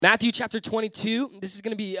Matthew chapter 22, this is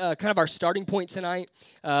going to be kind of our starting point tonight.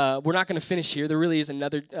 We're not going to finish here. There really is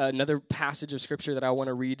another passage of scripture that I want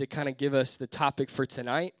to read to kind of give us the topic for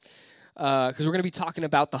tonight, because we're going to be talking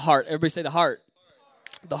about the heart. Everybody say the heart.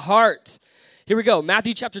 The heart. Here we go.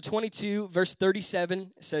 Matthew chapter 22, verse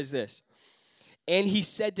 37 says this. And he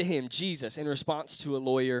said to him, Jesus, in response to a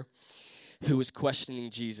lawyer who was questioning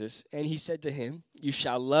Jesus, and he said to him, you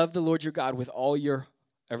shall love the Lord your God with all your,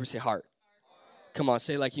 everybody say heart. Come on,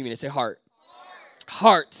 say it like you mean it. Say heart.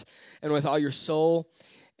 Heart. And with all your soul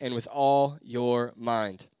and with all your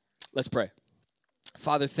mind. Let's pray.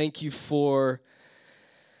 Father, thank you for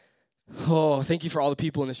all the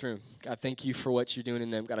people in this room. God, thank you for what you're doing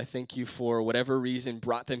in them. God, I thank you for whatever reason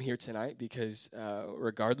brought them here tonight, because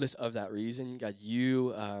regardless of that reason, God,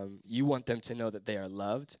 you want them to know that they are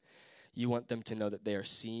loved. You want them to know that they are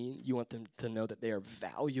seen. You want them to know that they are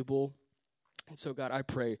valuable. And so, God, I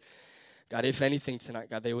pray, God, if anything tonight,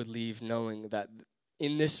 God, they would leave knowing that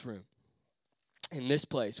in this room, in this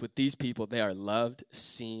place, with these people, they are loved,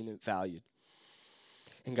 seen, and valued.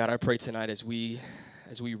 And God, I pray tonight as we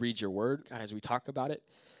read your word, God, as we talk about it,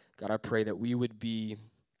 God, I pray that we would be,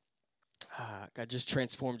 God, just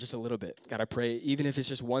transformed just a little bit. God, I pray, even if it's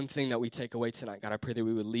just one thing that we take away tonight, God, I pray that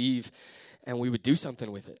we would leave and we would do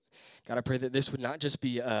something with it. God, I pray that this would not just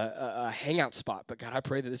be a hangout spot, but God, I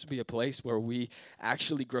pray that this would be a place where we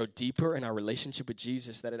actually grow deeper in our relationship with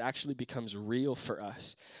Jesus, that it actually becomes real for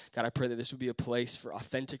us. God, I pray that this would be a place for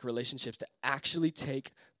authentic relationships to actually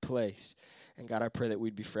take place. And God, I pray that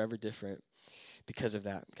we'd be forever different because of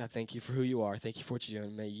that. God, thank you for who you are. Thank you for what you're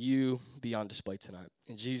doing. May you be on display tonight.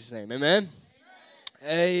 In Jesus' name, amen?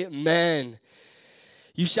 Amen. Amen.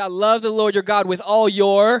 You shall love the Lord your God with all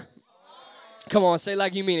your, come on, say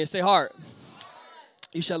like you mean it, say heart.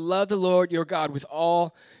 You shall love the Lord your God with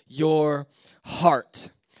all your heart.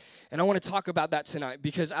 And I want to talk about that tonight,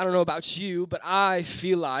 because I don't know about you, but I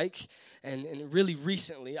feel like, and really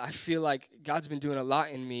recently, I feel like God's been doing a lot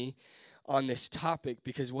in me on this topic,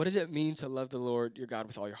 because what does it mean to love the Lord your God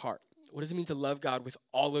with all your heart? What does it mean to love God with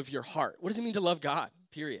all of your heart? What does it mean to love God,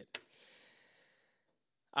 period?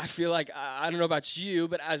 I feel like, I don't know about you,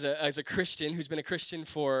 but as a Christian who's been a Christian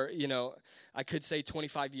for, I could say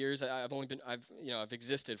 25 years. I've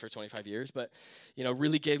existed for 25 years, but,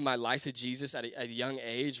 really gave my life to Jesus at a young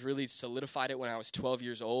age, really solidified it when I was 12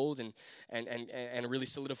 years old, and really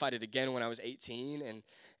solidified it again when I was 18.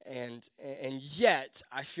 And yet,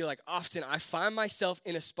 I feel like often I find myself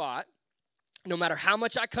in a spot, no matter how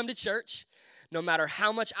much I come to church, no matter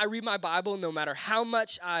how much I read my Bible, no matter how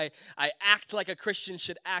much I act like a Christian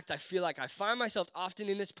should act, I feel like I find myself often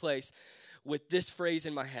in this place with this phrase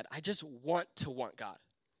in my head. I just want to want God.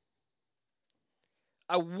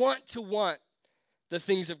 I want to want the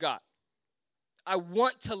things of God. I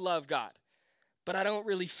want to love God, but I don't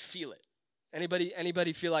really feel it.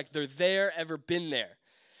 Anybody feel like they're there, ever been there?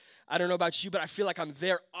 I don't know about you, but I feel like I'm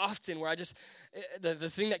there often, where the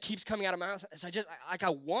thing that keeps coming out of my mouth is I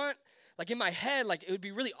want, like in my head, like it would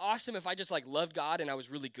be really awesome if I just like loved God and I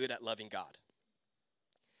was really good at loving God.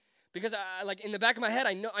 Because I like in the back of my head,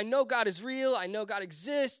 I know God is real. I know God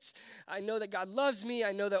exists. I know that God loves me.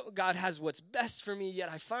 I know that God has what's best for me. Yet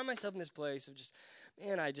I find myself in this place of just,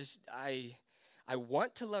 man, I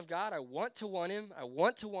want to love God. I want to want him. I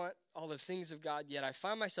want to want all the things of God. Yet I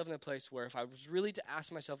find myself in a place where if I was really to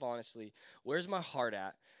ask myself honestly, where's my heart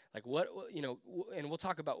at? Like what, and we'll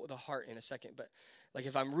talk about the heart in a second, but like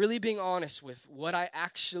if I'm really being honest with what I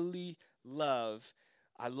actually love,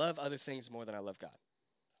 I love other things more than I love God.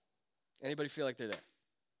 Anybody feel like they're there?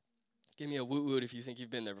 Give me a woot woot if you think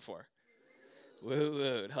you've been there before. Woot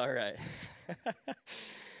woot, all right.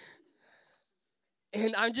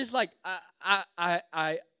 And I'm just like,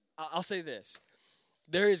 I'll say this.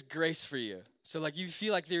 There is grace for you. So like you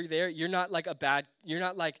feel like they're there, you're not like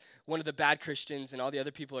one of the bad Christians and all the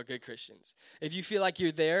other people are good Christians. If you feel like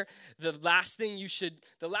you're there, the last thing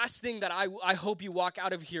that I hope you walk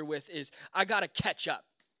out of here with is, I gotta catch up.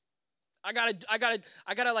 I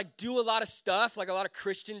gotta like do a lot of stuff, like a lot of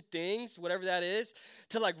Christian things, whatever that is,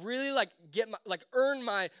 to like really like earn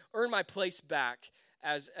my place back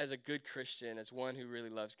as a good Christian, as one who really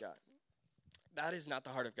loves God. That is not the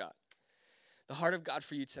heart of God. The heart of God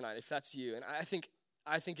for you tonight, if that's you, and I think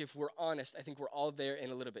if we're honest, I think we're all there in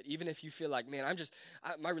a little bit. Even if you feel like, man,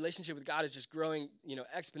 my relationship with God is just growing,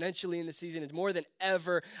 exponentially in the season, and more than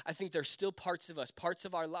ever, I think there's still parts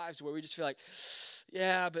of our lives where we just feel like,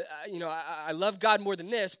 yeah, but I love God more than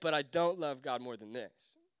this, but I don't love God more than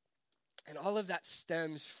this. And all of that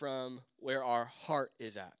stems from where our heart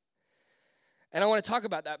is at. And I want to talk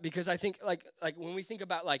about that because I think like when we think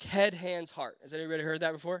about like head, hands, heart. Has anybody heard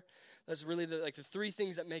that before? That's really the three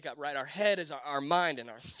things that make up, right? Our head is our mind and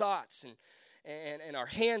our thoughts, and our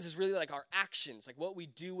hands is really like our actions, like what we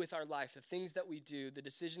do with our life, the things that we do, the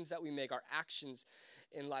decisions that we make, our actions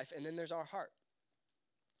in life. And then there's our heart.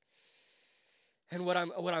 And what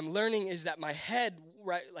I'm learning is that my head,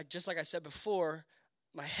 right, like just like I said before,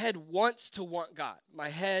 my head wants to want God. My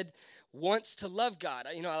head wants to love God.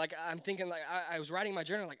 You know, like I'm thinking, like I was writing my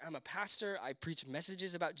journal, like I'm a pastor. I preach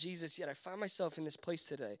messages about Jesus, yet I find myself in this place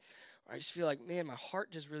today where I just feel like, man, my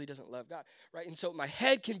heart just really doesn't love God, right? And so my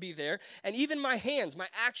head can be there, and even my hands, my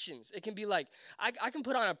actions, it can be like I can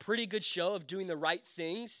put on a pretty good show of doing the right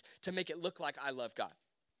things to make it look like I love God.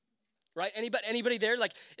 Right? Anybody there?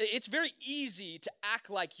 Like, it's very easy to act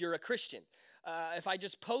like you're a Christian. If I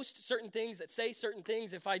just post certain things that say certain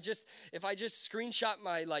things, if I just screenshot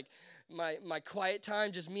my quiet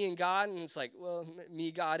time, just me and God, and it's like, well,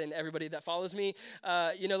 me, God, and everybody that follows me,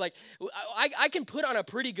 like I can put on a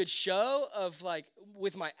pretty good show of like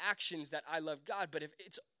with my actions that I love God, but if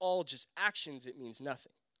it's all just actions, it means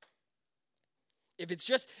nothing. If it's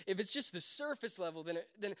just the surface level,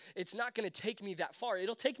 then it's not going to take me that far.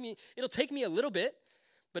 It'll take me a little bit,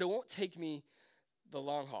 but it won't take me the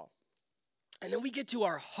long haul. And then we get to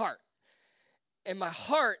our heart. And my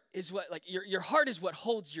heart is what, like, your heart is what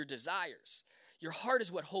holds your desires. Your heart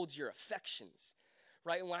is what holds your affections,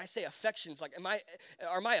 right? And when I say affections, like,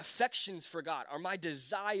 are my affections for God? Are my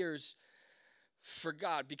desires for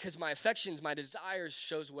God? Because my affections, my desires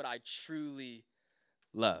shows what I truly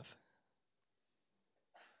love.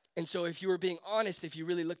 And so if you were being honest, if you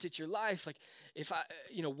really looked at your life, like,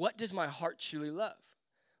 what does my heart truly love?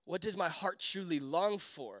 What does my heart truly long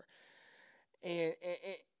for? And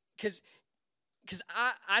because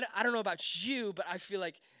I don't know about you, but I feel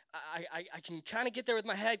like I can kind of get there with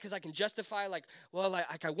my head because I can justify like, well,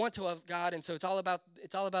 I want to love God, and so it's all about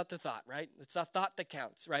the thought, right? It's a thought that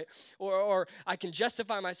counts, right? Or I can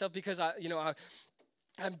justify myself because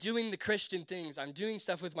I'm doing the Christian things. I'm doing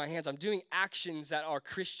stuff with my hands. I'm doing actions that are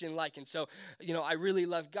Christian-like, and so I really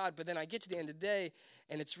love God. But then I get to the end of the day,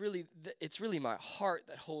 and it's really my heart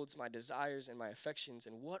that holds my desires and my affections.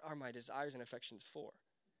 And what are my desires and affections for?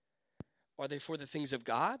 Are they for the things of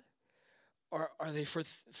God, or are they for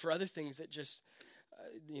other things that just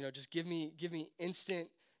just give me instant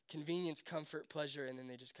convenience, comfort, pleasure, and then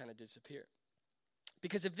they just kind of disappear?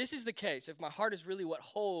 Because if this is the case, if my heart is really what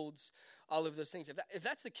holds all of those things, if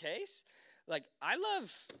that's the case, like I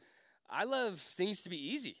love things to be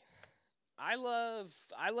easy. I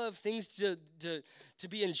love things to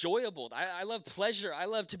be enjoyable. I love pleasure. I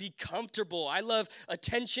love to be comfortable. I love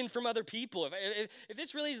attention from other people. If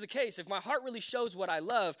this really is the case, if my heart really shows what I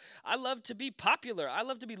love to be popular. I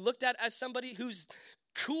love to be looked at as somebody who's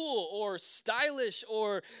cool or stylish,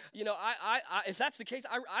 or if that's the case,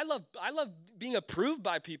 I love being approved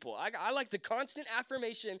by people. I like the constant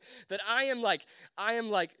affirmation that I am like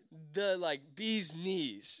the bee's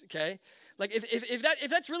knees. Okay, like if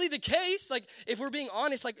that's really the case, like if we're being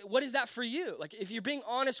honest, like what is that for you? Like if you're being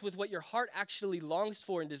honest with what your heart actually longs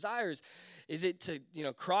for and desires, is it to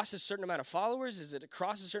cross a certain amount of followers? Is it to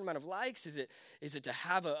cross a certain amount of likes? Is it to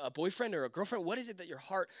have a boyfriend or a girlfriend? What is it that your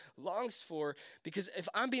heart longs for? Because if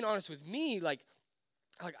I'm being honest with me, like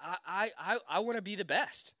I want to be the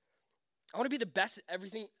best. I want to be the best at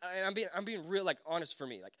everything. And I'm being real, like honest for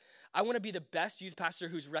me. Like I want to be the best youth pastor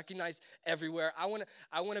who's recognized everywhere. I want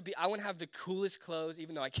to have the coolest clothes,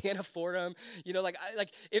 even though I can't afford them.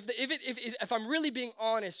 If I'm really being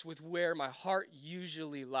honest with where my heart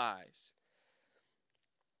usually lies,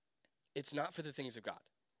 it's not for the things of God.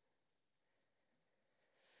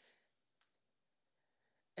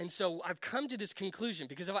 And so I've come to this conclusion,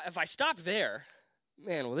 because if I stop there,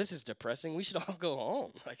 man, well, this is depressing. We should all go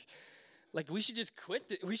home. Like we should just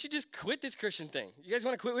quit. We should just quit this Christian thing. You guys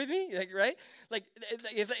want to quit with me? Like, right? Like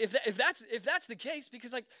if that's the case,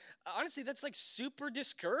 because like honestly, that's like super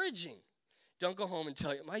discouraging. Don't go home and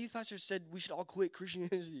tell you, my youth pastor said we should all quit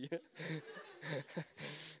Christianity.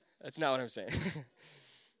 That's not what I'm saying.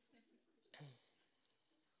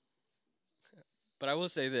 But I will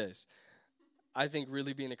say this. I think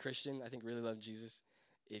really being a Christian, I think really loving Jesus,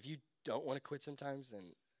 if you don't want to quit sometimes,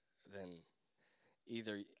 then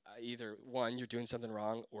either one, you're doing something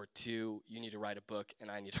wrong, or two, you need to write a book and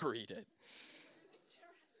I need to read it.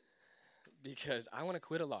 Because I want to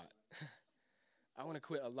quit a lot. I want to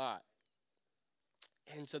quit a lot.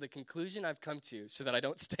 And so the conclusion I've come to, so that I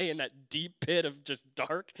don't stay in that deep pit of just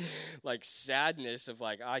dark, like sadness of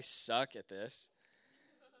like, I suck at this.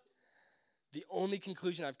 The only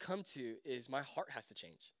conclusion I've come to is my heart has to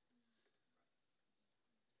change.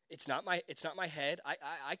 It's not my head.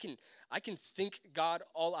 I can think God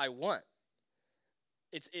all I want.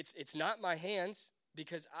 It's not my hands,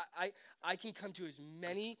 because I can come to as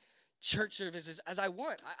many church services as I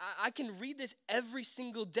want. I can read this every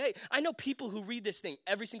single day. I know people who read this thing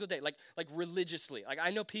every single day, like religiously. Like,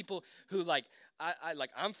 I know people who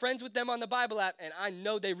I'm friends with them on the Bible app, and I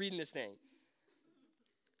know they reading this thing.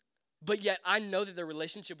 But yet I know that their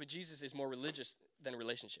relationship with Jesus is more religious than a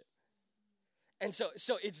relationship. And so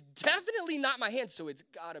it's definitely not my hands, so it's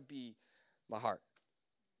got to be my heart.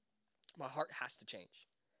 My heart has to change.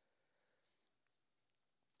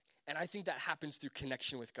 And I think that happens through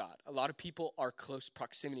connection with God. A lot of people are close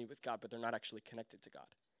proximity with God, but they're not actually connected to God.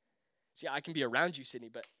 See, I can be around you, Sydney,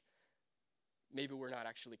 but maybe we're not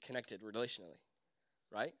actually connected relationally,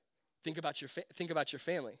 right? Think about your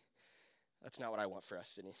family. That's not what I want for us,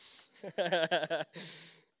 Sydney.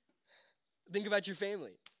 Think about your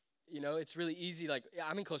family. You know, it's really easy. Like,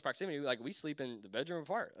 I'm in close proximity. Like, we sleep in the bedroom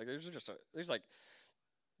apart. Like,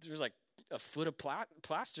 there's like a foot of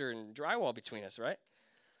plaster and drywall between us, right?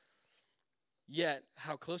 Yet,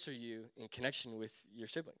 how close are you in connection with your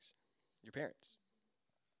siblings, your parents?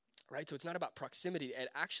 Right? So it's not about proximity. It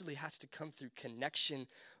actually has to come through connection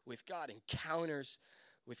with God, encounters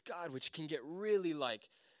with God, which can get really like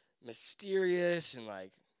mysterious and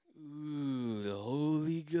like, ooh, the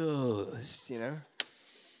Holy Ghost, you know?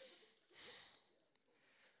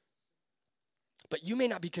 But you may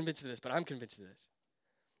not be convinced of this, but I'm convinced of this.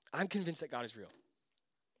 I'm convinced that God is real.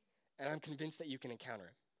 And I'm convinced that you can encounter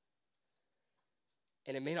him.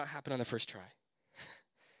 And it may not happen on the first try.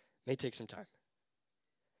 It may take some time.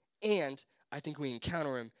 And I think we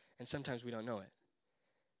encounter him, and sometimes we don't know it.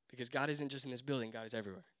 Because God isn't just in this building, God is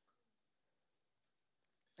everywhere.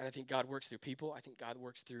 And I think God works through people. I think God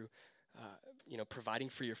works through, providing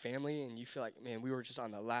for your family. And you feel like, man, we were just on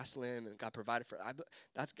the last limb, and God provided for it.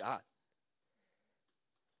 That's God.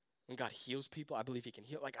 When God heals people, I believe he can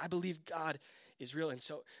heal. Like, I believe God is real. And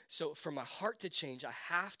so for my heart to change, I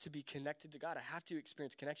have to be connected to God. I have to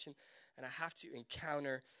experience connection, and I have to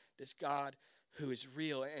encounter this God who is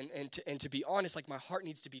real. And to be honest, like, my heart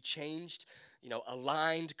needs to be changed,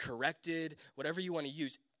 aligned, corrected, whatever you want to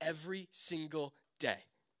use, every single day.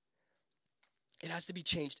 It has to be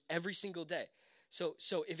changed every single day. So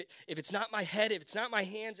if it's not my head, if it's not my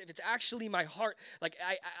hands, if it's actually my heart, like,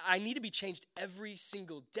 I need to be changed every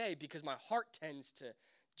single day, because my heart tends to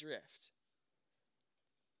drift.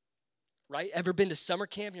 Right? Ever been to summer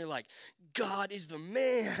camp and you're like, God is the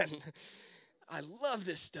man. I love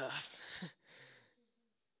this stuff.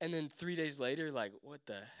 And then 3 days later, like, what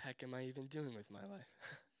the heck am I even doing with my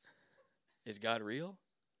life? Is God real?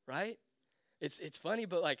 Right? It's funny,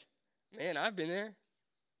 but like, man, I've been there.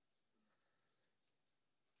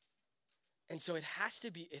 And so it has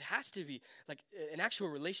to be like an actual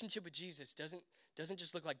relationship with Jesus doesn't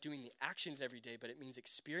just look like doing the actions every day, but it means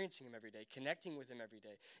experiencing him every day, connecting with him every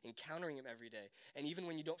day, encountering him every day. And even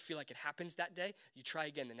when you don't feel like it happens that day, you try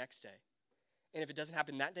again the next day. And if it doesn't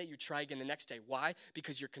happen that day, you try again the next day. Why?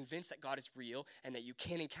 Because you're convinced that God is real and that you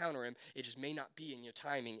can encounter him. It just may not be in your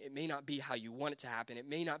timing. It may not be how you want it to happen. It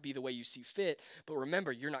may not be the way you see fit. But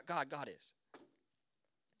remember, you're not God. God is.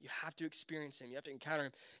 You have to experience him. You have to encounter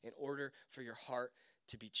him in order for your heart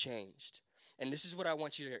to be changed. And this is what I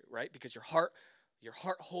want you to hear, right? Because your heart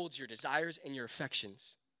holds your desires and your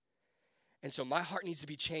affections. And so my heart needs to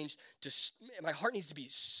be changed. My heart needs to be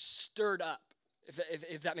stirred up,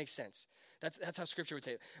 if that makes sense. That's how Scripture would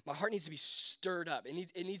say it. My heart needs to be stirred up. It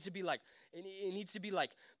needs to be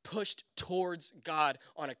like pushed towards God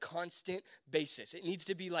on a constant basis. It needs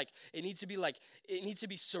to be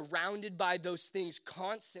surrounded by those things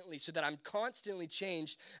constantly, so that I'm constantly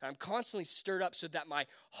changed and I'm constantly stirred up, so that my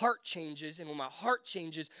heart changes. And when my heart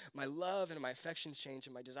changes, my love and my affections change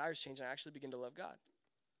and my desires change, and I actually begin to love God.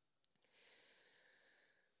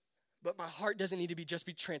 But my heart doesn't need to just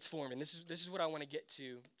be transformed, and this is what I want to get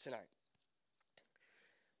to tonight.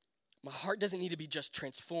 My heart doesn't need to be just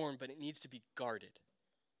transformed, but it needs to be guarded.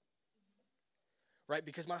 Right?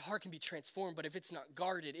 Because my heart can be transformed, but if it's not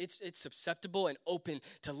guarded, it's susceptible and open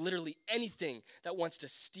to literally anything that wants to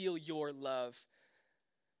steal your love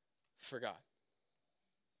for God.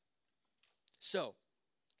 So,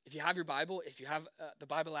 if you have your Bible, if you have the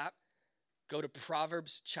Bible app, go to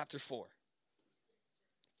Proverbs chapter 4.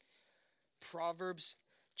 Proverbs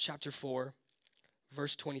chapter 4,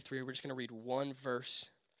 verse 23. We're just going to read one verse.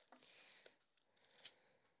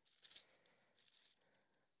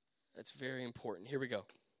 That's very important. Here we go.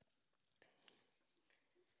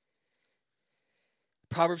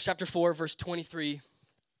 Proverbs chapter 4, verse 23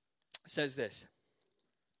 says this: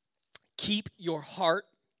 keep your heart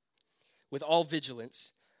with all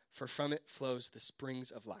vigilance, for from it flows the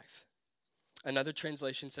springs of life. Another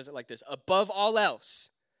translation says it like this: above all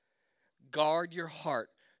else, guard your heart,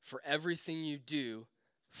 for everything you do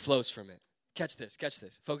flows from it. Catch this.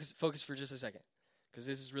 Focus for just a second, because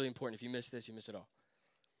this is really important. If you miss this, you miss it all.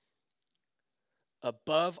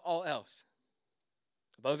 Above all else,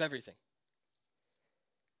 above everything,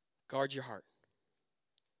 guard your heart,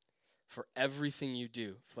 for everything you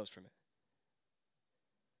do flows from it.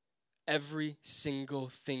 Every single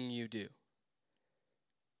thing you do,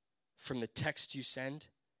 from the text you send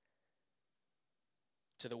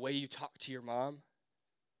to the way you talk to your mom,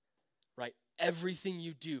 right? Everything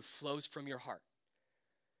you do flows from your heart.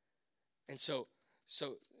 And so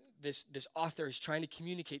this author is trying to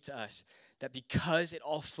communicate to us that because it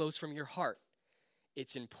all flows from your heart,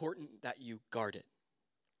 it's important that you guard it.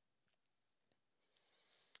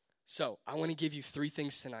 So I want to give you 3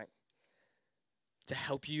 things tonight to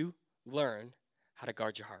help you learn how to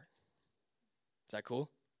guard your heart. Is that cool?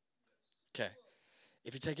 Okay.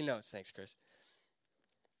 If you're taking notes, thanks, Chris.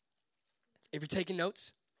 If you're taking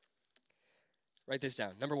notes, write this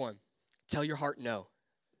down. Number 1, tell your heart no.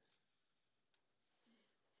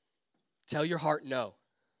 Tell your heart no.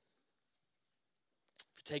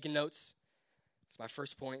 If you're taking notes, it's my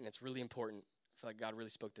first point, and it's really important. I feel like God really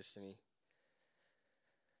spoke this to me.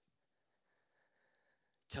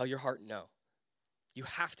 Tell your heart no. You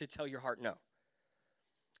have to tell your heart no.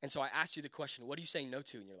 And so I asked you the question, what are you saying no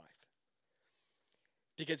to in your life?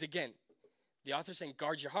 Because again, the author's saying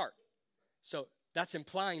guard your heart. So that's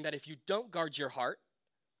implying that if you don't guard your heart,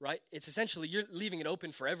 right, it's essentially you're leaving it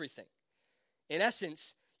open for everything. In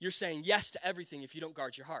essence, you're saying yes to everything if you don't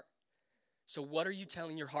guard your heart. So what are you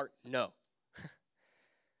telling your heart no?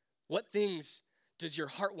 What things does your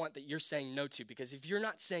heart want that you're saying no to? Because if you're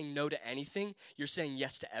not saying no to anything, you're saying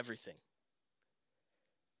yes to everything.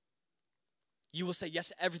 You will say yes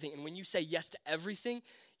to everything. And when you say yes to everything,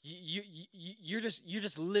 you're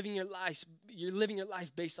just living your life. You're living your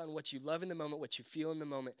life based on what you love in the moment, what you feel in the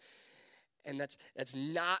moment. And that's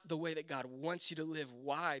not the way that God wants you to live.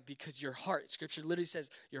 Why? Because your heart, Scripture literally says,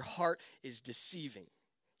 your heart is deceiving.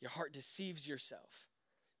 Your heart deceives yourself.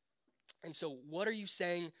 And so what are you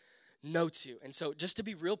saying no to? And so just to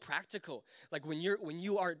be real practical, like when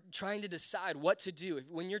you are trying to decide what to do,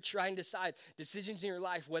 when you're trying to decide decisions in your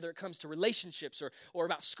life, whether it comes to relationships or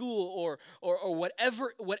about school or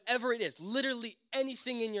whatever it is, literally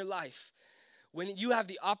anything in your life, when you have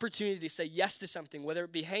the opportunity to say yes to something, whether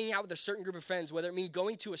it be hanging out with a certain group of friends, whether it mean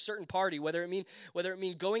going to a certain party, whether it mean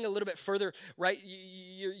going a little bit further, right?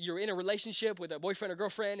 You're in a relationship with a boyfriend or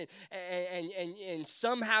girlfriend, and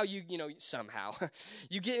somehow you get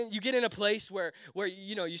in a place where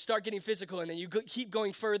you start getting physical, and then you keep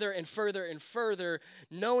going further and further and further,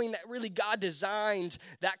 knowing that really God designed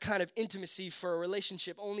that kind of intimacy for a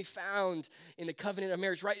relationship only found in the covenant of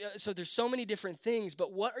marriage, right? So there's so many different things,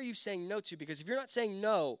 but what are you saying no to? Because if you're not saying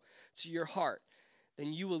no to your heart,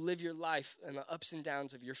 then you will live your life in the ups and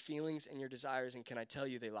downs of your feelings and your desires, and can I tell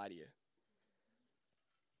you, they lie to you.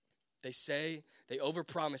 They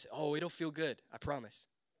overpromise, oh, it'll feel good, I promise.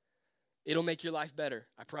 It'll make your life better,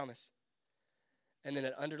 I promise. And then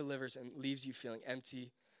it underdelivers and leaves you feeling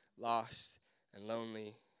empty, lost, and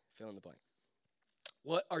lonely, fill in the blank.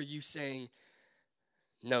 What are you saying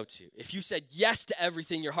no to? If you said yes to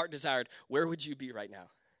everything your heart desired, where would you be right now?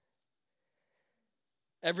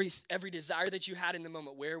 Every desire that you had in the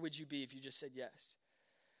moment, where would you be if you just said yes?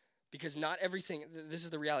 Because not everything, this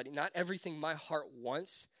is the reality, not everything my heart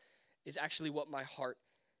wants is actually what my heart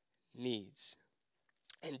needs.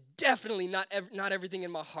 And definitely not everything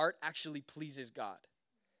in my heart actually pleases God.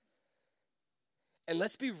 And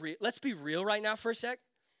let's be real right now for a sec.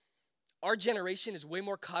 Our generation is way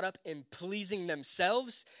more caught up in pleasing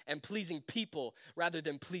themselves and pleasing people rather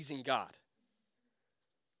than pleasing God.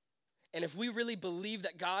 And if we really believe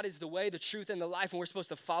that God is the way, the truth, and the life, and we're supposed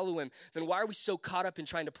to follow him, then why are we so caught up in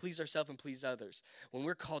trying to please ourselves and please others when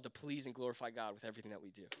we're called to please and glorify God with everything that we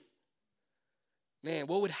do? Man,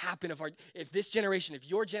 what would happen if this generation, if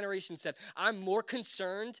your generation said, I'm more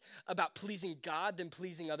concerned about pleasing God than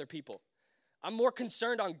pleasing other people. I'm more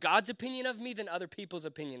concerned on God's opinion of me than other people's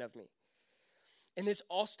opinion of me. And this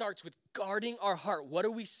all starts with guarding our heart. What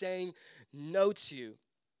are we saying no to?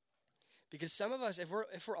 Because some of us, if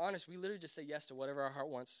we're honest, we literally just say yes to whatever our heart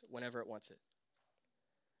wants whenever it wants it.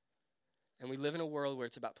 And we live in a world where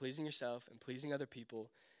it's about pleasing yourself and pleasing other people.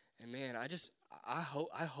 And man, I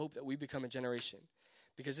hope that we become a generation,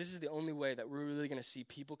 because this is the only way that we're really going to see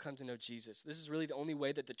people come to know Jesus. This is really the only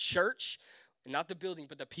way that the church, and not the building,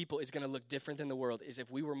 but the people, is going to look different than the world, is if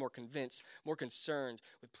we were more convinced, more concerned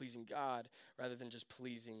with pleasing God rather than just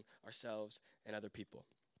pleasing ourselves and other people.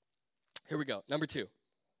 Here we go. Number 2.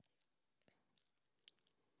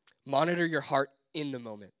 Monitor your heart in the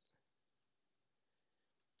moment.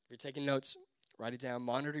 If you're taking notes, write it down.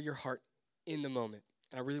 Monitor your heart in the moment.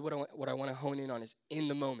 And what I want to hone in on is in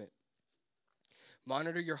the moment.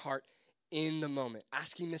 Monitor your heart in the moment.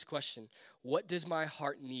 Asking this question: what does my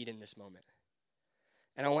heart need in this moment?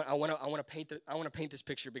 And I want to paint this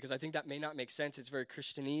picture, because I think that may not make sense. It's very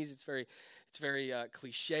Christianese. It's very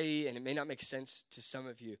cliche, and it may not make sense to some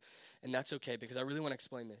of you, and that's okay, because I really want to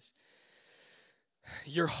explain this.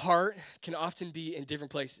 Your heart can often be in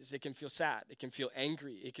different places. It can feel sad. It can feel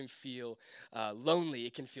angry. It can feel lonely.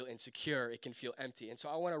 It can feel insecure. It can feel empty. And so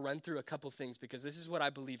I want to run through a couple things, because this is what I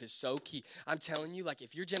believe is so key. I'm telling you, like,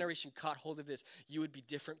 if your generation caught hold of this, you would be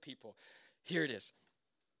different people. Here it is.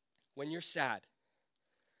 When you're sad,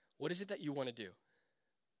 what is it that you want to do?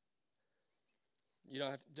 You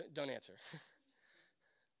don't answer.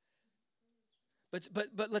 But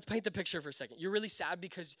let's paint the picture for a second. You're really sad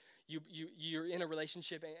because you're in a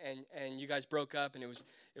relationship and you guys broke up, and it was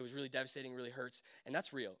really devastating, really hurts, and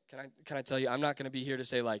that's real. Can I tell you, I'm not going to be here to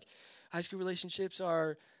say, like, high school relationships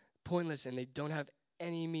are pointless and they don't have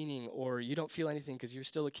any meaning, or you don't feel anything because you're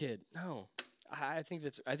still a kid. No, I think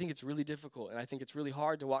it's really difficult, and I think it's really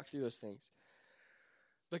hard to walk through those things.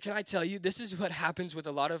 But can I tell you, this is what happens with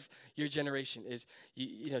a lot of your generation is,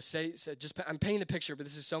 I'm painting the picture, but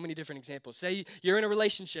this is so many different examples. Say you're in a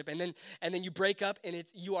relationship, and then you break up, and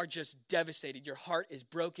you are just devastated. Your heart is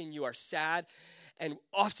broken. You are sad. And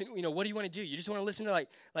often, what do you want to do? You just want to listen to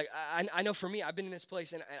I know for me, I've been in this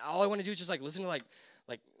place, and all I want to do is just listen to like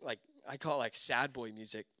I call it sad boy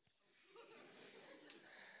music.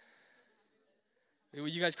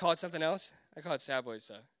 Would you guys call it something else? I call it sad boy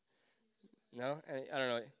stuff. No? I don't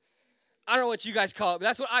know. I don't know what you guys call it, but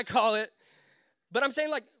that's what I call it. But I'm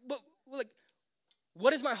saying,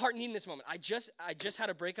 what does my heart need in this moment? I just had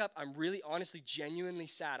a breakup. I'm really, honestly, genuinely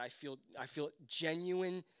sad. I feel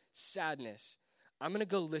genuine sadness. I'm going to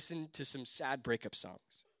go listen to some sad breakup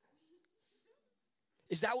songs.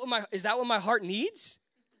 Is that what my heart needs?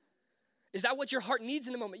 Is that what your heart needs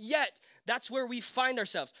in the moment? Yet, that's where we find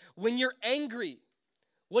ourselves. When you're angry,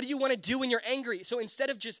 what do you want to do when you're angry? So instead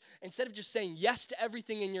of just saying yes to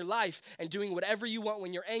everything in your life and doing whatever you want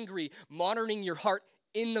when you're angry, monitoring your heart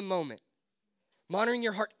in the moment. Monitoring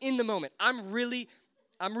your heart in the moment. I'm really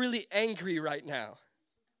angry right now.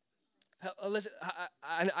 Listen,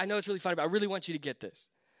 I know it's really funny, but I really want you to get this.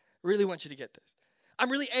 I'm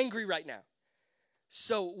really angry right now.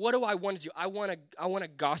 So what do I want to do? I want to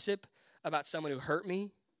gossip about someone who hurt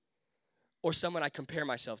me, or someone I compare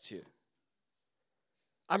myself to.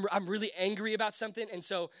 I'm really angry about something, and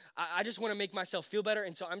so I just want to make myself feel better,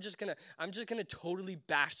 and so I'm just gonna totally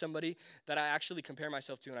bash somebody that I actually compare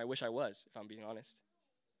myself to, and I wish I was, if I'm being honest.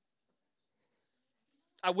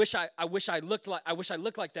 I wish I looked like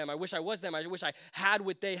them. I wish I was them. I wish I had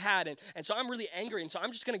what they had, and so I'm really angry, and so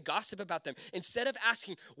I'm just gonna gossip about them instead of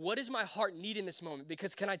asking, what does my heart need in this moment?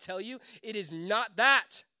 Because can I tell you, it is not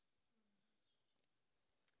that.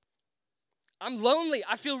 I'm lonely.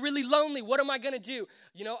 I feel really lonely. What am I gonna do?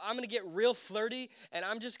 I'm gonna get real flirty, and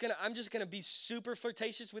I'm just gonna be super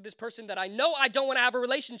flirtatious with this person that I know I don't want to have a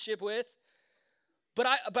relationship with. But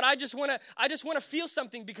I just wanna feel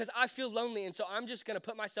something because I feel lonely, and so I'm just gonna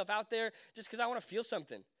put myself out there just because I want to feel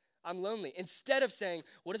something. I'm lonely. Instead of saying,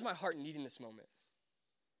 what does my heart need in this moment?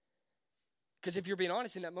 Because if you're being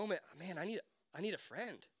honest in that moment, man, I need a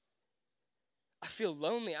friend. I feel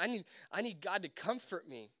lonely. I need God to comfort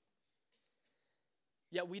me.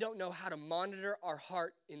 Yet we don't know how to monitor our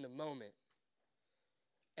heart in the moment.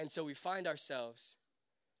 And so we find ourselves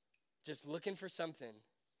just looking for something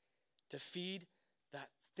to feed that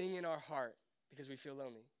thing in our heart because we feel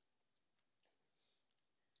lonely.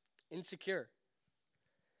 Insecure.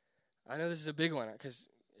 I know this is a big one because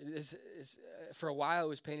for a while it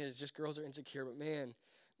was painted as just girls are insecure, but man,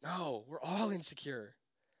 no, we're all insecure.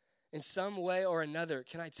 In some way or another,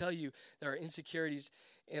 can I tell you, there are insecurities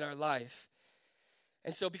in our life.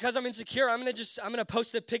 And so because I'm insecure, I'm gonna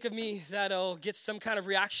post a pic of me that'll get some kind of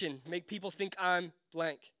reaction, make people think I'm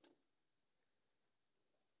blank.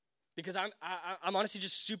 Because I'm honestly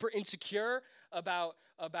just super insecure about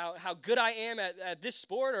how good I am at this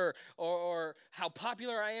sport or how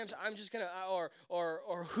popular I am. So I'm just gonna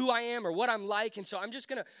or who I am or what I'm like, and so I'm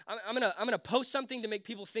gonna post something to make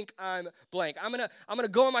people think I'm blank. I'm gonna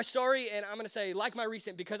go on my story and I'm gonna say like my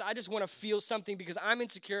recent because I just want to feel something because I'm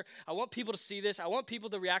insecure. I want people to see this. I want people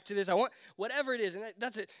to react to this. I want whatever it is, and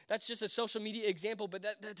that's it. That's just a social media example, but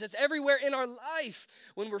that's everywhere in our life.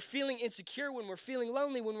 When we're feeling insecure, when we're feeling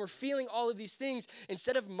lonely, when we're feeling all of these things,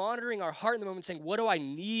 instead of monitoring our heart in the moment saying, what do I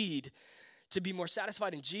need to be more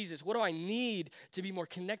satisfied in Jesus? What do I need to be more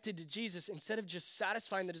connected to Jesus instead of just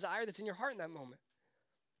satisfying the desire that's in your heart in that moment?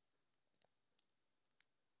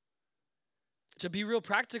 To be real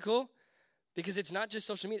practical, because it's not just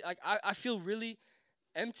social media. Like I feel really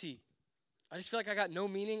empty. I just feel like I got no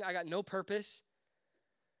meaning. I got no purpose.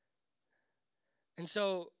 And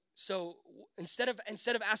so instead of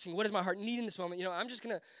asking, what does my heart need in this moment?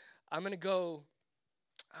 I'm gonna go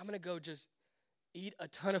just eat a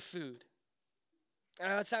ton of food. I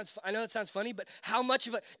know that sounds funny, but how much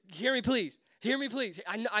of hear me please.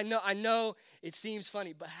 I know it seems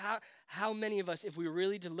funny, but how many of us, if we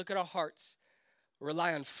really to look at our hearts,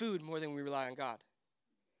 rely on food more than we rely on God?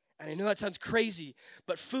 And I know that sounds crazy,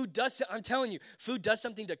 but I'm telling you, food does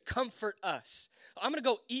something to comfort us. I'm gonna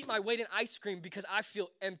go eat my weight in ice cream because I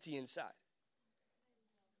feel empty inside.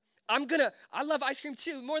 I love ice cream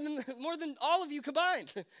too, more than all of you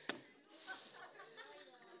combined.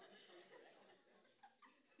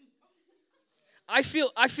 I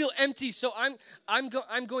feel empty, so I'm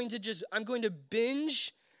going to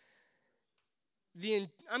binge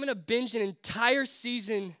an entire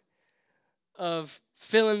season of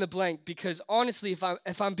fill in the blank, because honestly,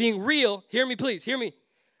 if I'm being real, hear me please, hear me.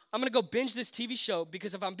 I'm gonna go binge this TV show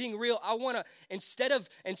because if I'm being real, I wanna, instead of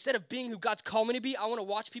being who God's called me to be, I wanna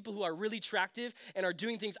watch people who are really attractive and are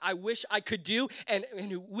doing things I wish I could do and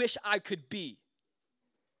who wish I could be.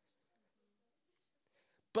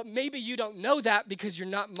 But maybe you don't know that because you're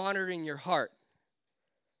not monitoring your heart.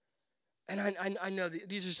 And I know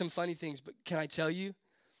these are some funny things, but can I tell you,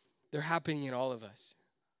 they're happening in all of us.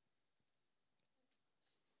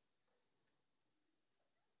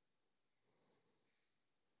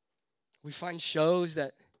 We find shows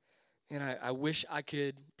that, and I wish I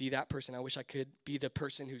could be that person. I wish I could be the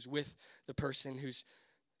person who's with the person who's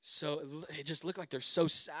it just looked like they're so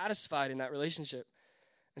satisfied in that relationship.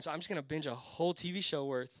 And so I'm just going to binge a whole TV show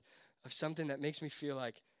worth of something that makes me feel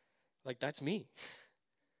like that's me.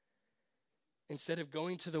 Instead of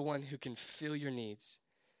going to the one who can fill your needs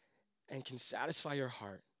and can satisfy your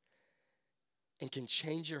heart and can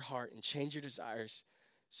change your heart and change your desires,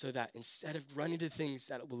 so that instead of running to things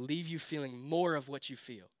that will leave you feeling more of what you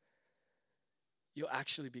feel, you'll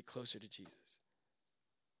actually be closer to Jesus.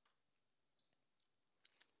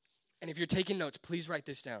 And if you're taking notes, please write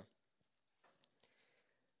this down.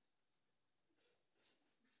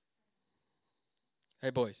 Hey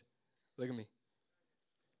boys, look at me.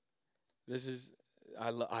 I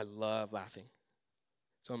love laughing.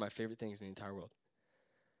 It's one of my favorite things in the entire world.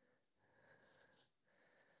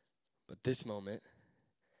 But this moment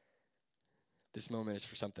is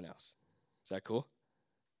for something else. Is that cool?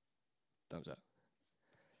 Thumbs up.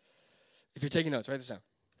 If you're taking notes, write this down.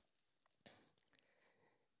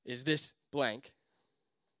 Is this blank?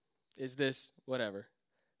 Is this whatever?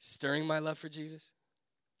 Stirring my love for Jesus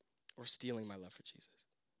or stealing my love for Jesus?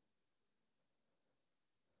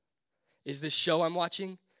 Is this show I'm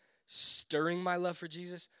watching stirring my love for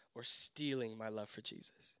Jesus or stealing my love for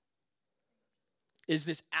Jesus? Is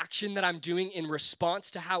this action that I'm doing in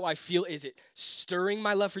response to how I feel, is it stirring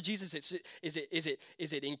my love for Jesus?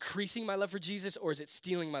 Is it increasing my love for Jesus, or is it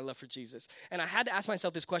stealing my love for Jesus? And I had to ask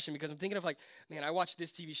myself this question because I'm thinking of man, I watched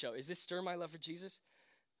this TV show. Is this stirring my love for Jesus?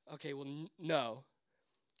 Okay, well, no.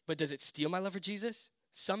 But does it steal my love for Jesus?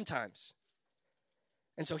 Sometimes.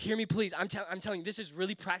 And so hear me, please. I'm telling you, this is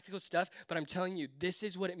really practical stuff, but I'm telling you, this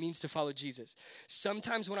is what it means to follow Jesus.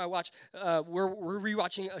 Sometimes when I watch, we're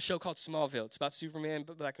rewatching a show called Smallville. It's about Superman,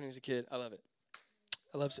 but back when he was a kid. I love it.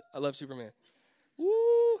 I love Superman.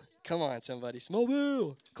 Woo! Come on, somebody.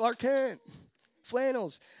 Smallville, Clark Kent,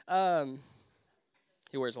 flannels.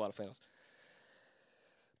 He wears a lot of flannels.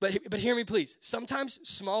 But hear me, please. Sometimes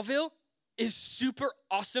Smallville is super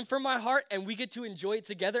awesome for my heart, and we get to enjoy it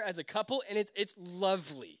together as a couple, and it's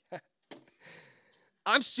lovely.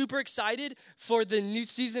 I'm super excited for the new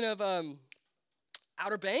season of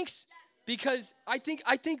Outer Banks because I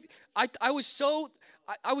was so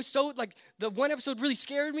the one episode really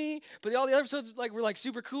scared me, but all the other episodes were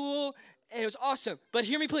super cool, and it was awesome. But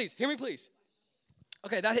hear me please.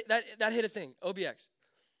 Okay, that hit a thing. OBX.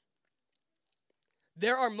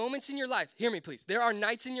 There are moments in your life, hear me please, there are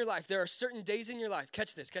nights in your life, there are certain days in your life,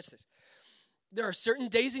 catch this. There are certain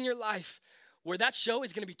days in your life where that show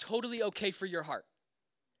is gonna be totally okay for your heart.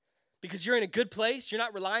 Because you're in a good place, you're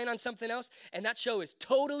not relying on something else, and that show is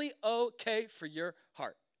totally okay for your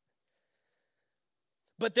heart.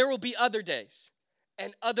 But there will be other days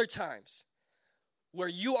and other times where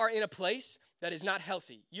you are in a place that is not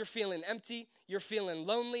healthy. You're feeling empty, you're feeling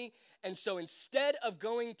lonely, And so instead of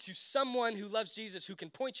going to someone who loves Jesus, who can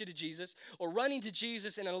point you to Jesus, or running to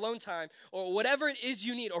Jesus in an alone time, or whatever it is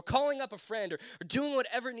you need, or calling up a friend, or doing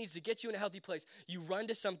whatever it needs to get you in a healthy place, you run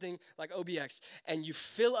to something like OBX, and you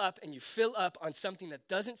fill up on something that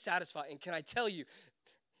doesn't satisfy. And can I tell you,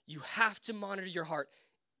 you have to monitor your heart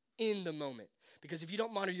in the moment. Because if you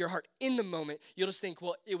don't monitor your heart in the moment, you'll just think,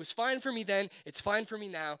 well, it was fine for me then, it's fine for me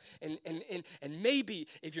now. And maybe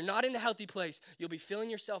if you're not in a healthy place, you'll be filling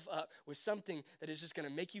yourself up with something that is just going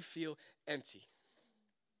to make you feel empty.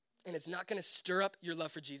 And it's not going to stir up your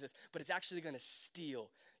love for Jesus, but it's actually going to steal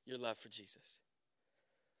your love for Jesus.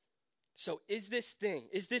 So is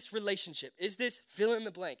this relationship, is this fill in the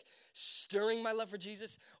blank, stirring my love for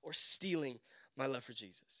Jesus or stealing my love for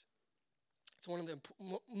Jesus? It's one of the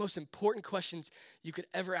most important questions you could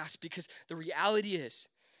ever ask, because the reality is,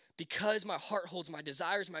 because my heart holds my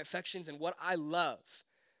desires, my affections, and what I love,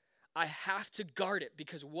 I have to guard it,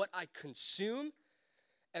 because what I consume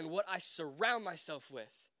and what I surround myself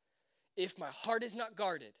with, if my heart is not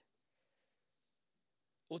guarded,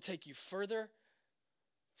 will take you further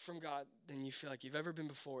from God than you feel like you've ever been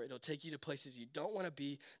before. It'll take you to places you don't want to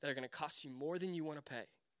be, that are going to cost you more than you want to pay.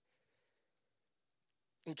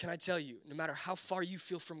 And can I tell you, no matter how far you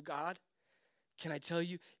feel from God, can I tell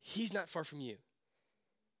you, he's not far from you.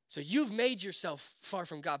 So you've made yourself far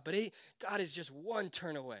from God, but God is just one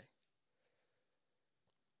turn away.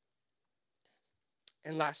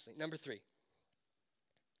 And lastly, number 3.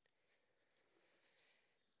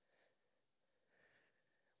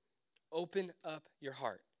 Open up your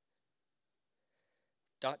heart. ...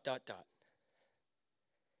 But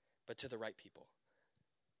to the right people.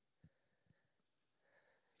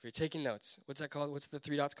 If you're taking notes, what's that called? What's the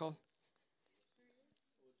 3 dots called?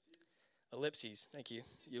 Ellipses. Thank you,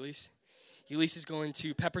 Ulysses. Ulysses is going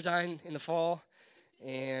to Pepperdine in the fall,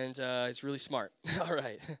 and it's really smart. All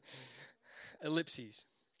right. Ellipses.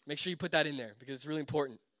 Make sure you put that in there, because it's really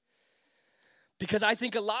important. Because I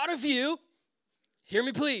think a lot of you, hear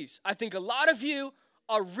me please, I think a lot of you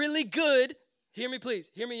are really good, hear me please,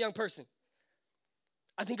 hear me young person.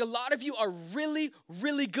 I think a lot of you are really,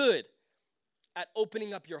 really good at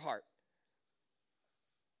opening up your heart.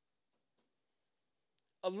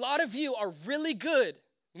 A lot of you are really good,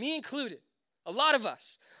 me included, a lot of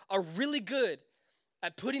us are really good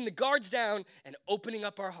at putting the guards down and opening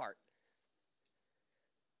up our heart.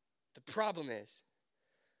 The problem is,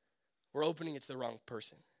 we're opening it to the wrong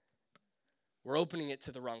person. We're opening it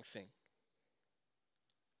to the wrong thing.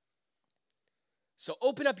 So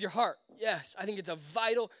open up your heart. Yes, I think it's a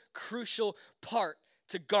vital, crucial part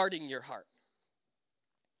to guarding your heart.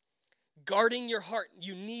 Guarding your heart,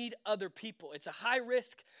 you need other people. It's a high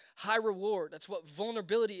risk, high reward. That's what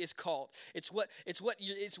vulnerability is called. It's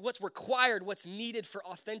what's required, what's needed for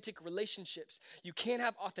authentic relationships. You can't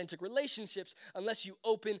have authentic relationships unless you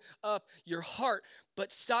open up your heart.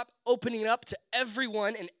 But stop opening it up to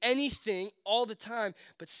everyone and anything all the time,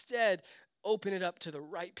 but instead open it up to the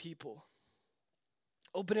right people.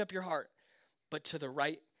 Open up your heart, but to the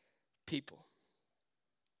right people.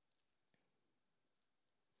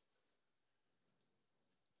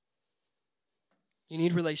 You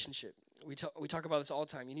need relationship. We talk about this all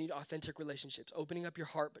the time. You need authentic relationships. Opening up your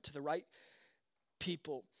heart, but to the right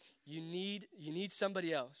people. You need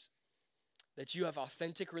somebody else that you have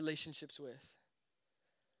authentic relationships with.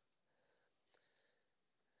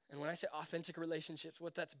 And when I say authentic relationships,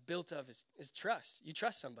 what that's built of is trust. You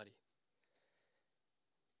trust somebody.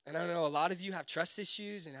 And I know a lot of you have trust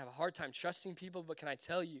issues and have a hard time trusting people, but can I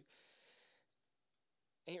tell you,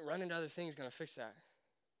 ain't running to other things going to fix that.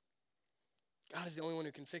 God is the only one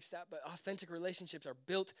who can fix that. But authentic relationships are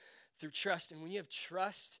built through trust. And when you have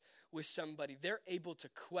trust with somebody, they're able to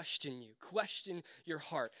question you, question your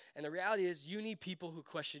heart. And the reality is, you need people who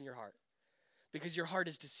question your heart. Because your heart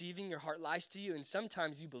is deceiving, your heart lies to you, and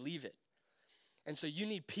sometimes you believe it. And so you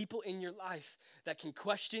need people in your life that can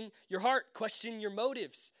question your heart, question your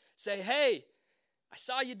motives. Say, hey, I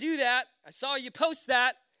saw you do that. I saw you post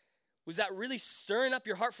that. Was that really stirring up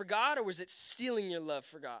your heart for God, or was it stealing your love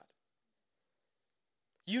for God?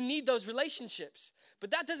 You need those relationships.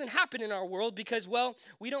 But that doesn't happen in our world because, well,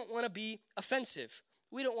 we don't want to be offensive.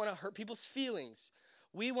 We don't want to hurt people's feelings.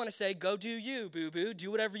 We want to say, go do you, boo-boo.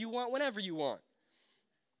 Do whatever you want whenever you want.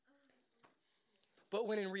 But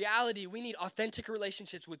when in reality, we need authentic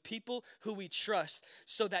relationships with people who we trust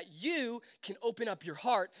so that you can open up your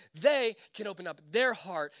heart, they can open up their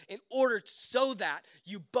heart in order so that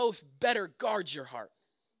you both better guard your heart.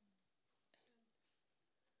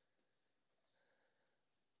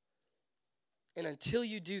 And until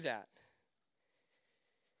you do that,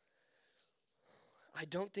 I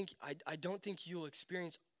don't think you'll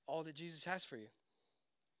experience all that Jesus has for you.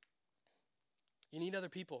 You need other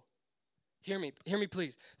people. Hear me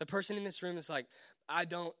please. The person in this room is like, I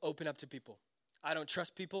don't open up to people. I don't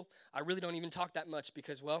trust people. I really don't even talk that much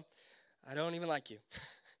because, well, I don't even like you.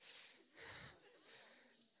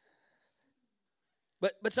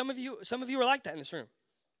 But some of you are like that in this room.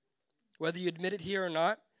 Whether you admit it here or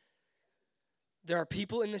not, there are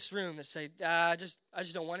people in this room that say, I just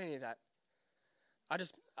don't want any of that.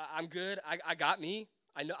 I'm good. I got me.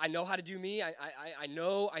 I know how to do me. I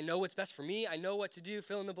know what's best for me. I know what to do,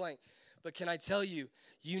 fill in the blank. But can I tell you,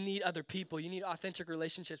 you need other people. You need authentic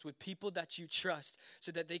relationships with people that you trust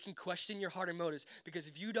so that they can question your heart and motives. Because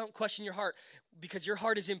if you don't question your heart, because your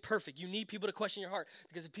heart is imperfect, you need people to question your heart.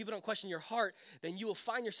 Because if people don't question your heart, then you will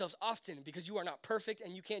find yourselves often, because you are not perfect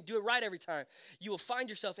and you can't do it right every time, you will find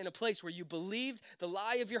yourself in a place where you believed the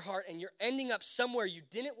lie of your heart and you're ending up somewhere you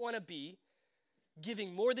didn't want to be,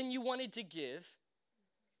 giving more than you wanted to give.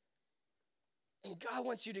 And God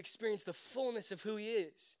wants you to experience the fullness of who he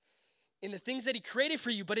is in the things that he created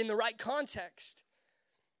for you, but in the right context.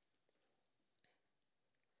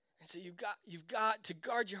 And so you've got to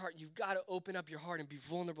guard your heart. You've got to open up your heart and be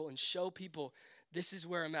vulnerable and show people, this is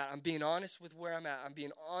where I'm at. I'm being honest with where I'm at. I'm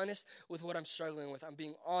being honest with what I'm struggling with. I'm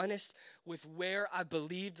being honest with where I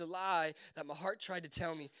believed the lie that my heart tried to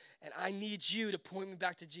tell me. And I need you to point me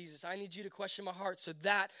back to Jesus. I need you to question my heart so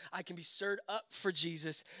that I can be stirred up for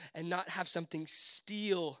Jesus and not have something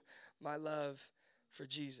steal my love for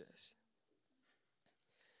Jesus.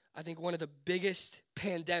 I think one of the biggest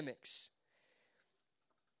pandemics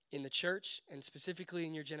in the church, and specifically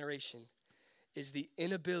in your generation, is the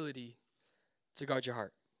inability to guard your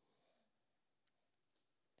heart.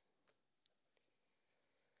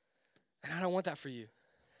 And I don't want that for you.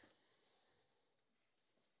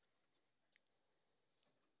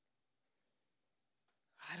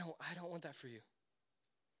 I don't want that for you.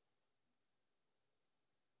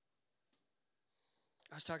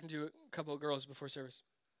 I was talking to a couple of girls before service.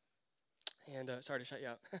 And sorry to shut you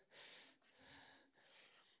out.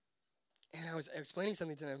 And I was explaining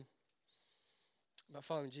something to them about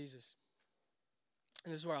following Jesus.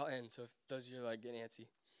 And this is where I'll end, so if those of you are like getting antsy.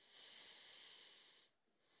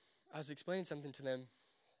 I was explaining something to them,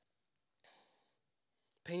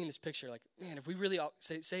 painting this picture, like, man, if we really all,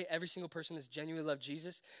 say every single person that's genuinely loved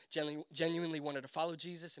Jesus, genuinely wanted to follow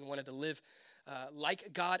Jesus and wanted to live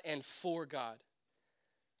like God and for God,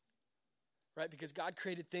 right? Because God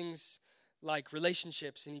created things like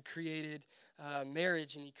relationships, and he created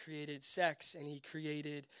marriage, and he created sex, and he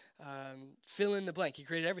created fill in the blank. He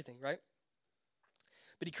created everything, right?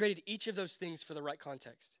 But he created each of those things for the right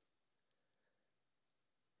context.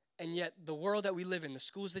 And yet the world that we live in, the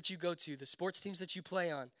schools that you go to, the sports teams that you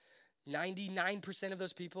play on, 99% of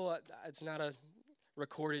those people, it's not a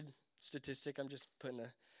recorded statistic, I'm just putting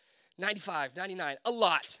a 95, 99, a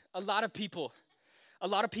lot of people. A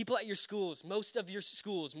lot of people at your schools, most of your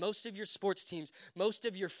sports teams, most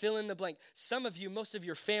of your fill in the blank, some of you, most of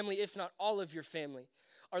your family, if not all of your family,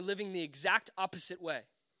 are living the exact opposite way.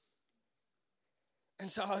 And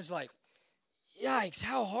so I was like, yikes,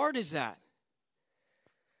 how hard is that?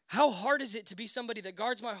 How hard is it to be somebody that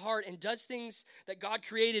guards my heart and does things that God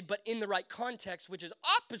created, but in the right context, which is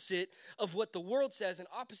opposite of what the world says and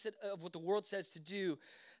opposite of what the world says to do?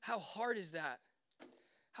 How hard is that?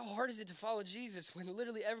 How hard is it to follow Jesus when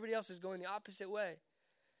literally everybody else is going the opposite way?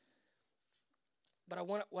 But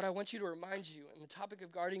what I want you to remind you, and the topic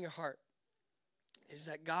of guarding your heart, is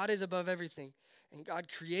that God is above everything, and God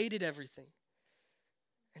created everything.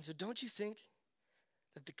 And so don't you think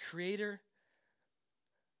that the creator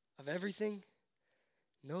of everything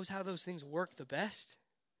knows how those things work the best,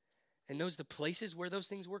 and knows the places where those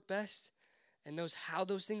things work best, and knows how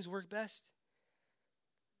those things work best?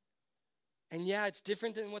 And yeah, it's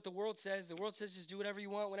different than what the world says. The world says just do whatever you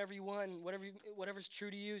want, whenever you want, and whatever's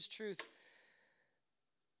true to you is truth.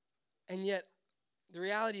 And yet, the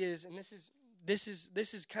reality is, and this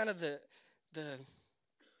is kind of the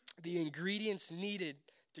ingredients needed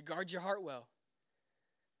to guard your heart well.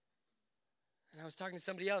 And I was talking to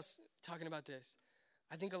somebody else talking about this.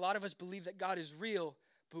 I think a lot of us believe that God is real,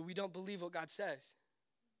 but we don't believe what God says.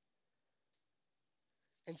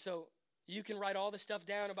 And so you can write all the stuff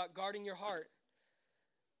down about guarding your heart.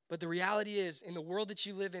 But the reality is, in the world that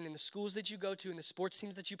you live in the schools that you go to, in the sports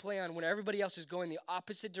teams that you play on, when everybody else is going the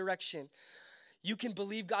opposite direction, you can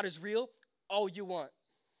believe God is real all you want.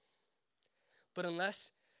 But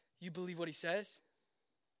unless you believe what he says,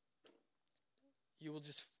 you will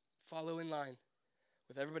just follow in line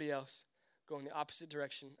with everybody else, going the opposite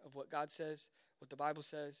direction of what God says, what the Bible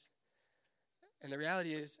says. And the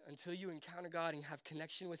reality is, until you encounter God and have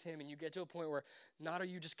connection with him and you get to a point where not are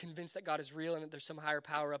you just convinced that God is real and that there's some higher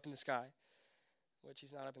power up in the sky, which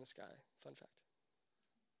he's not up in the sky. Fun fact.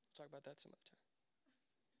 We'll talk about that some other time.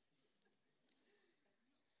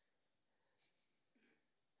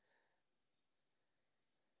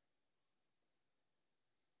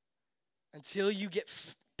 Until you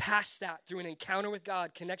get past that through an encounter with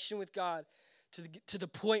God, connection with God, to the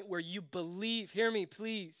point where you believe, hear me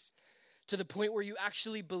please, to the point where you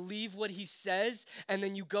actually believe what he says and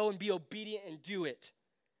then you go and be obedient and do it.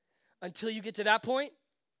 Until you get to that point,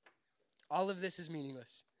 all of this is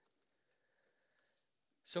meaningless.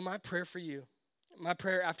 So my prayer for you, my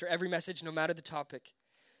prayer after every message, no matter the topic,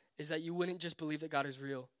 is that you wouldn't just believe that God is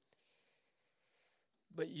real,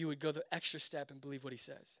 but you would go the extra step and believe what he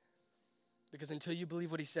says. Because until you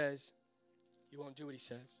believe what he says, you won't do what he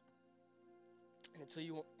says. And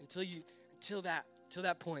until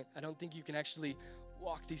that point, I don't think you can actually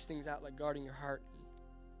walk these things out like guarding your heart,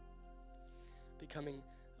 becoming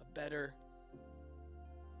a better,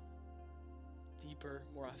 deeper,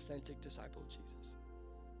 more authentic disciple of Jesus.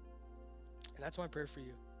 And that's my prayer for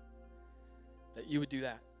you, that you would do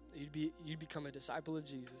that. You'd become a disciple of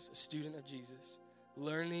Jesus, a student of Jesus,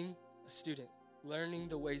 learning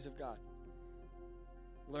the ways of God,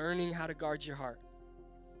 learning how to guard your heart,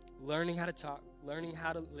 learning how to talk, learning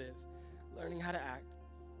how to live, learning how to act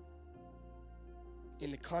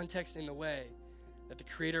in the context, in the way that the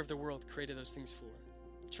creator of the world created those things for,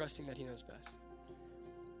 trusting that he knows best.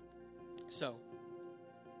 So,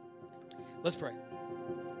 let's pray.